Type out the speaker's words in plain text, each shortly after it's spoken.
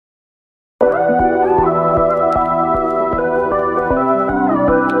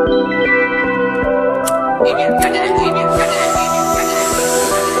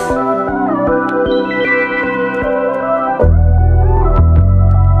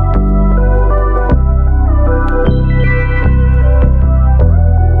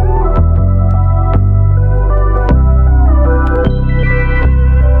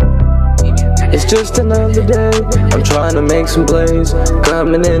It's just another day, I'm trying to make some plays,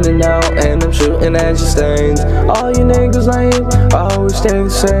 coming in and out, and I'm shooting at your stains. All you niggas lame, I always stay the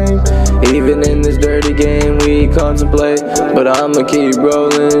same. Even in this dirty game, we contemplate, but I'ma keep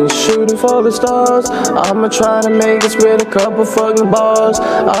rolling, shooting for the stars. I'ma try to make it with a couple fucking bars.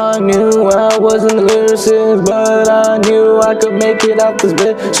 I knew I wasn't the lyricist, but I knew I could make it out this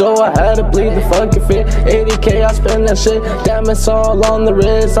bit, so I had to bleed the fucking fit. 80K, I spend that shit, damn, it's all on the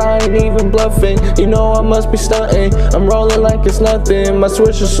wrist, I ain't even bluffing. You know I must be stunting, I'm rolling like it's nothing. My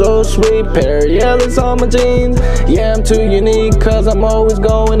switch is so sweet, Perriellis on my jeans. Yeah, I'm too unique, cause I'm always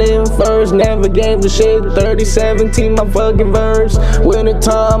going in first. Never gave a shit, 3017 my fucking verse. Winter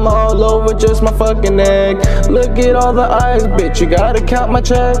time all over just my fucking neck. Look at all the eyes, bitch, you gotta count my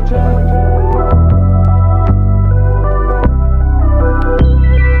check.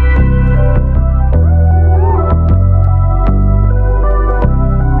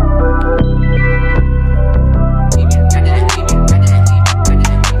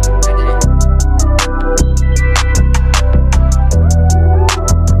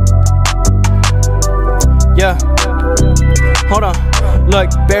 Yeah, hold on. Look,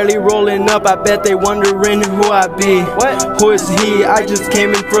 barely rolling up, I bet they wondering who I be. What? Who is he? I just came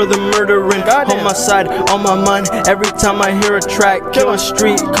in for the murdering. On my side, on my mind, every time I hear a track. Kill a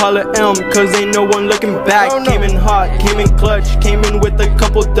street, call it M, cause ain't no one looking back. Came in hot, came in clutch, came in with a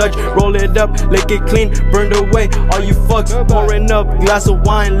couple Dutch. Roll it up, lick it clean, burned away all you fucks. Pouring up, glass of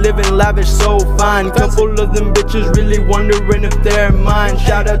wine, living lavish, so fine. Couple of them bitches really wondering if they're mine.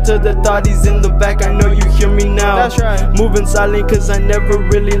 Shout out to the thotties in the back, I know you hear me now. That's right. Moving silent cause I never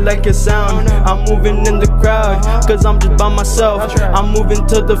really like your sound. I'm moving in the crowd cause I'm just by myself. I'm moving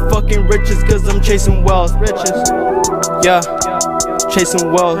to the fucking riches cause I'm chasing wealth. Yeah,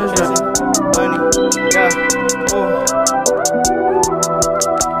 chasing wealth.